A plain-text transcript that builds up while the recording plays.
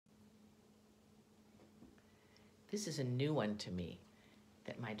This is a new one to me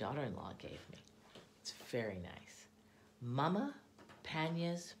that my daughter-in-law gave me. It's very nice. Mama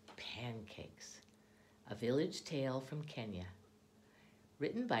Panya's Pancakes, a village tale from Kenya.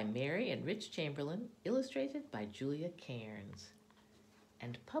 Written by Mary and Rich Chamberlin, illustrated by Julia Cairns,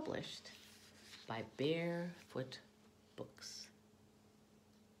 and published by Barefoot Books.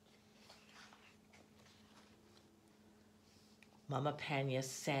 Mama Panya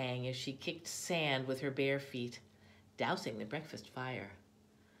sang as she kicked sand with her bare feet, dousing the breakfast fire.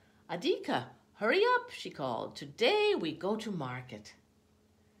 "Adika, hurry up," she called. "Today we go to market."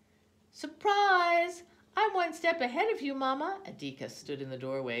 "Surprise! I'm one step ahead of you, Mama." Adika stood in the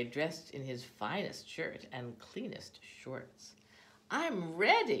doorway, dressed in his finest shirt and cleanest shorts. "I'm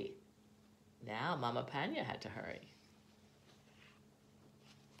ready." Now Mama Panya had to hurry.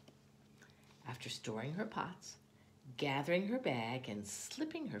 After storing her pots, gathering her bag, and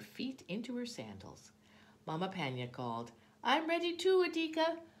slipping her feet into her sandals, Mama Panya called, "I'm ready too,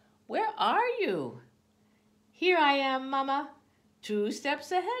 Adika. Where are you?" "Here I am, Mama. 2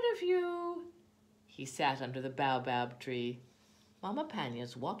 steps ahead of you." He sat under the baobab tree, Mama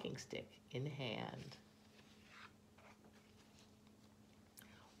Panya's walking stick in hand.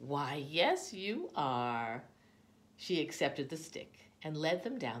 "Why, yes, you are." She accepted the stick and led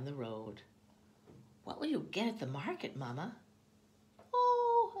them down the road. "What will you get at the market, Mama?"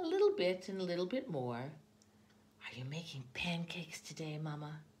 "Oh, a little bit and a little bit more." "Are you making pancakes today,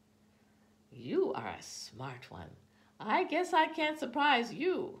 Mama?" "You are a smart one. I guess I can't surprise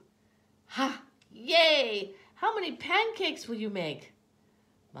you." "Ha! Yay! How many pancakes will you make?"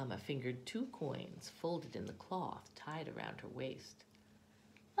 Mama fingered 2 coins folded in the cloth tied around her waist.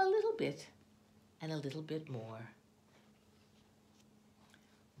 "A little bit and a little bit more."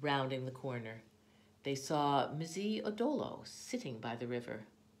 Rounding the corner, they saw Mzee Odolo sitting by the river.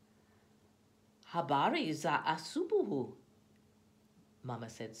 "Habari za asubuhu," Mama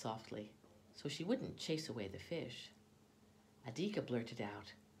said softly, so she wouldn't chase away the fish. Adika blurted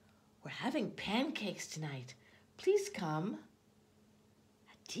out, "We're having pancakes tonight. Please come."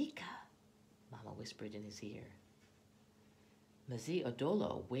 "Adika," Mama whispered in his ear. Mzee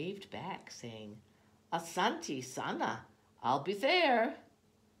Odolo waved back, saying, "Asante sana, I'll be there."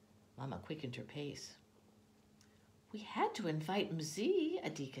 Mama quickened her pace. "We had to invite Mzee,"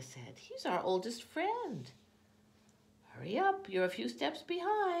 Adika said. "He's our oldest friend." "Hurry up, you're a few steps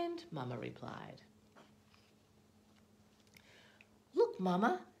behind," Mama replied. "Look,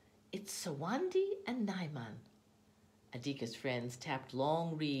 Mama, it's Sawandi and Naiman." Adika's friends tapped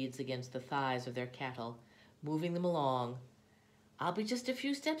long reeds against the thighs of their cattle, moving them along. "I'll be just a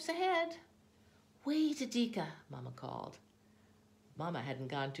few steps ahead." "Wait, Adika," Mama called. Mama hadn't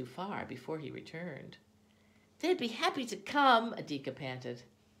gone too far before he returned. "They'd be happy to come," Adika panted.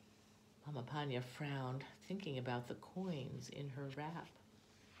 Mama Panya frowned, thinking about the coins in her wrap.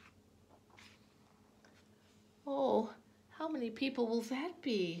 "Oh, how many people will that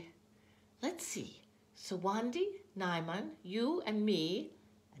be? Let's see. Sawandi, Naiman, you and me,"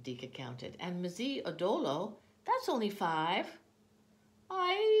 Adika counted, "and Mzee Odolo, that's only 5.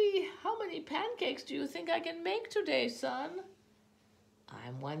 How many pancakes do you think I can make today, son?"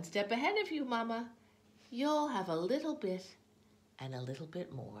 "I'm one step ahead of you, Mama. You'll have a little bit and a little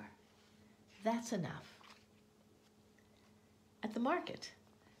bit more. That's enough." At the market,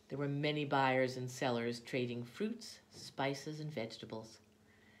 there were many buyers and sellers trading fruits, spices, and vegetables.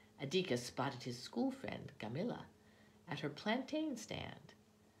 Adika spotted his school friend, Gamila, at her plantain stand.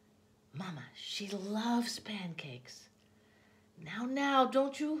 "Mama, she loves pancakes." Now,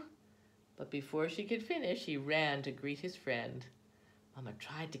 don't you?" But before she could finish, he ran to greet his friend. Mama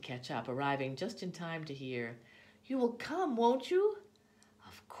tried to catch up, arriving just in time to hear, "You will come, won't you?"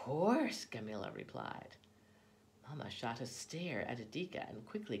 "Of course," Gamila replied. Mama shot a stare at Adika and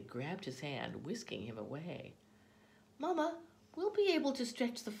quickly grabbed his hand, whisking him away. "Mama, we'll be able to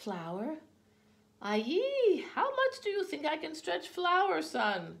stretch the flour." "Aye, how much do you think I can stretch flour,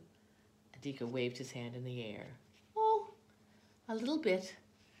 son?" Adika waved his hand in the air. "Oh, a little bit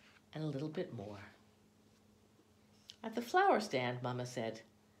and a little bit more." At the flower stand, Mama said,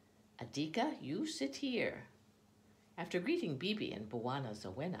 "Adika, you sit here." After greeting Bibi and Bwana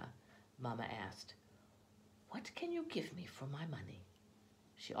Zawena, Mama asked, "What can you give me for my money?"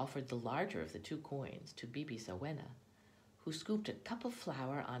 She offered the larger of the 2 coins to Bibi Zawena, who scooped a cup of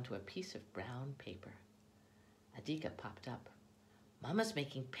flour onto a piece of brown paper. Adika popped up. "Mama's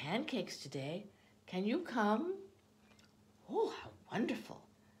making pancakes today. Can you come?" "Oh, how wonderful.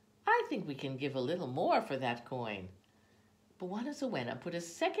 I think we can give a little more for that coin." Bwana Zawena put a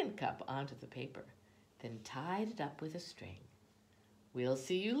 2nd cup onto the paper, then tied it up with a string. "We'll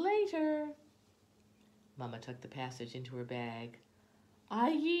see you later." Mama tucked the passage into her bag.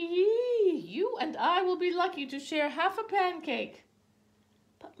 Aye, you and I will be lucky to share half a pancake.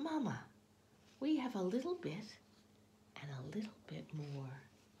 But, Mama, we have a little bit and a little bit more.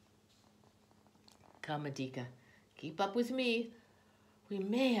 Come, Adika, keep up with me. We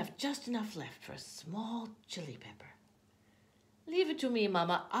may have just enough left for a small chili pepper. Leave it to me,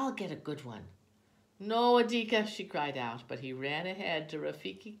 Mama. I'll get a good one. No, Adika, she cried out, but he ran ahead to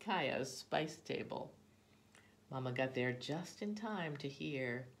Rafiki Kaya's spice table. Mama got there just in time to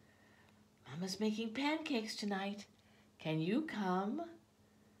hear, Mama's making pancakes tonight. Can you come?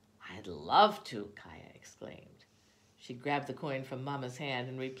 I'd love to, Kaya exclaimed. She grabbed the coin from Mama's hand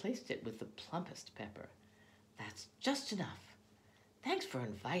and replaced it with the plumpest pepper. That's just enough. Thanks for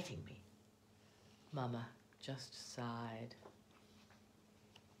inviting me. Mama just sighed.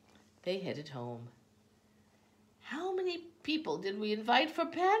 They headed home. How many people did we invite for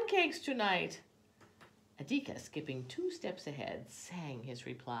pancakes tonight? Adika, skipping 2 steps ahead, sang his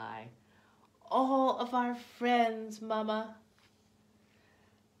reply. All of our friends, Mama.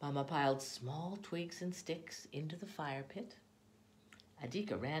 Mama piled small twigs and sticks into the fire pit.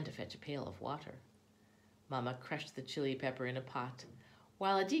 Adika ran to fetch a pail of water. Mama crushed the chili pepper in a pot,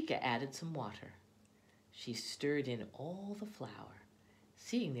 while Adika added some water. She stirred in all the flour,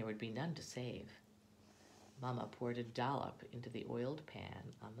 seeing there would be none to save. Mama poured a dollop into the oiled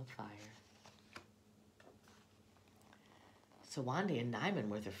pan on the fire. Sawandi and Nyman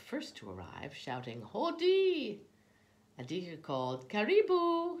were the first to arrive, shouting, Hodi! Adika called,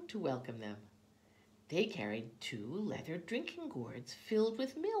 Karibu, to welcome them. They carried 2 leather drinking gourds filled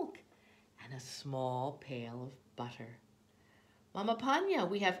with milk and a small pail of butter. Mama Panya,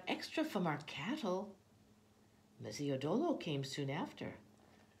 we have extra from our cattle. Mziodolo came soon after.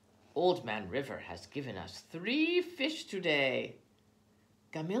 Old Man River has given us 3 fish today.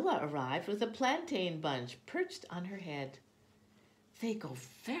 Gamila arrived with a plantain bunch perched on her head. They go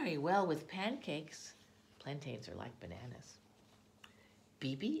very well with pancakes. Plantains are like bananas.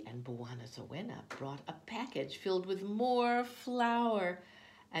 Bibi and Bwana Zawena brought a package filled with more flour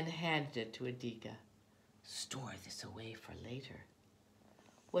and handed it to Adika. Store this away for later.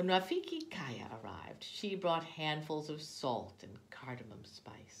 When Rafiki Kaya arrived, she brought handfuls of salt and cardamom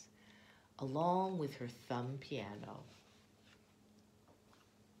spice, along with her thumb piano.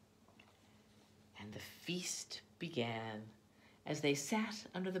 And the feast began as they sat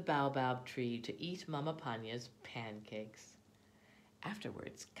under the baobab tree to eat Mama Panya's pancakes.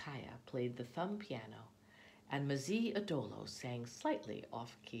 Afterwards, Kaya played the thumb piano, and Mazi Adolo sang slightly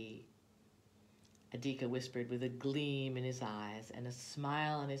off-key. Adika whispered with a gleam in his eyes and a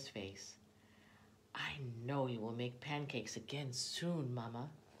smile on his face, I know you will make pancakes again soon, Mama.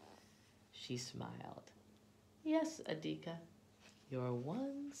 She smiled. Yes, Adika, you're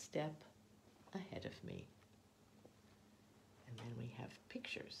 1 step ahead of me. And then we have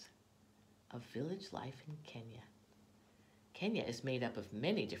pictures of village life in Kenya. Kenya is made up of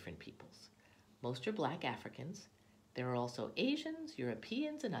many different peoples. Most are black Africans. There are also Asians,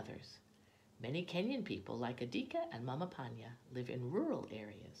 Europeans, and others. Many Kenyan people, like Adika and Mama Panya, live in rural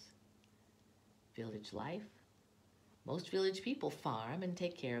areas. Village life. Most village people farm and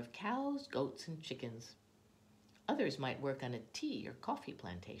take care of cows, goats, and chickens. Others might work on a tea or coffee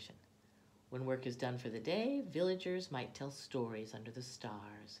plantation. When work is done for the day, villagers might tell stories under the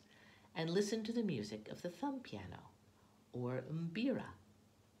stars and listen to the music of the thumb piano, or mbira.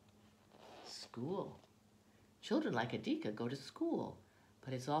 School. Children like Adika go to school,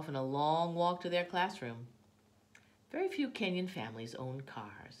 but it's often a long walk to their classroom. Very few Kenyan families own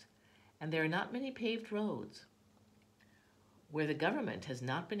cars, and there are not many paved roads. Where the government has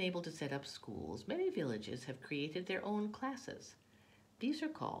not been able to set up schools, many villages have created their own classes. These are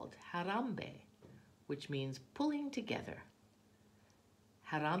called harambe, which means pulling together.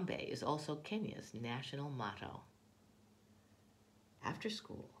 Harambe is also Kenya's national motto. After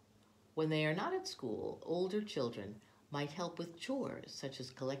school, when they are not at school, older children might help with chores such as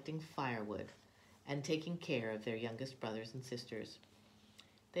collecting firewood and taking care of their youngest brothers and sisters.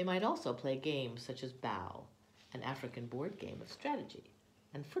 They might also play games such as bao, an African board game of strategy,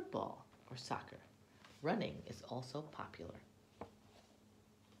 and football or soccer. Running is also popular.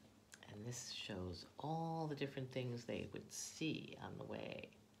 And this shows all the different things they would see on the way.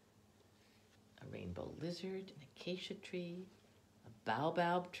 A rainbow lizard, an acacia tree, a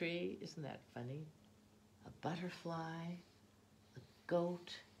baobab tree, isn't that funny? A butterfly, a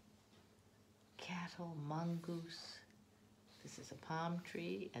goat, cattle, mongoose. This is a palm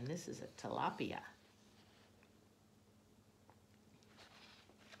tree, and this is a tilapia.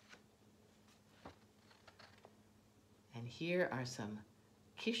 And here are some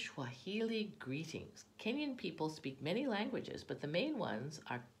Kiswahili greetings. Kenyan people speak many languages, but the main ones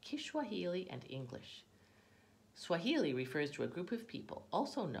are Kiswahili and English. Swahili refers to a group of people,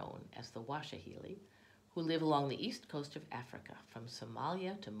 also known as the Wasahili, who live along the east coast of Africa, from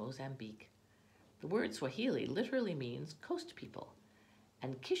Somalia to Mozambique. The word Swahili literally means coast people,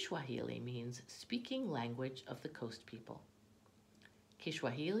 and Kiswahili means speaking language of the coast people.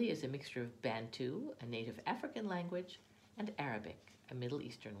 Kiswahili is a mixture of Bantu, a native African language, and Arabic, a Middle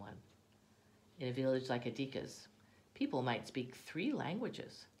Eastern one. In a village like Adika's, people might speak 3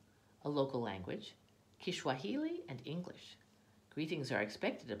 languages: a local language, Kiswahili, and English. Greetings are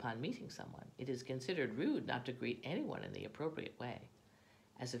expected upon meeting someone. It is considered rude not to greet anyone in the appropriate way.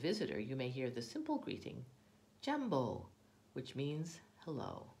 As a visitor, you may hear the simple greeting, Jambo, which means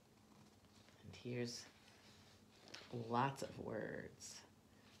hello. And here's lots of words.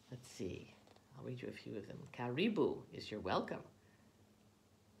 Let's see. I'll read you a few of them. Karibu is your welcome.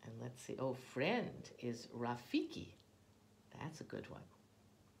 And let's see. Oh, friend is Rafiki. That's a good one.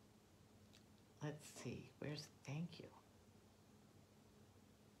 Let's see. Where's thank you?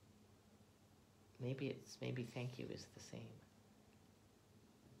 Maybe thank you is the same.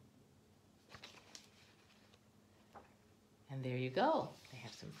 And there you go. They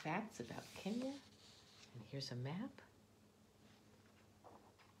have some facts about Kenya. And here's a map.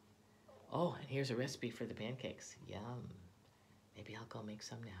 Oh, and here's a recipe for the pancakes. Yum. Maybe I'll go make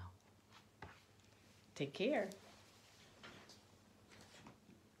some now. Take care.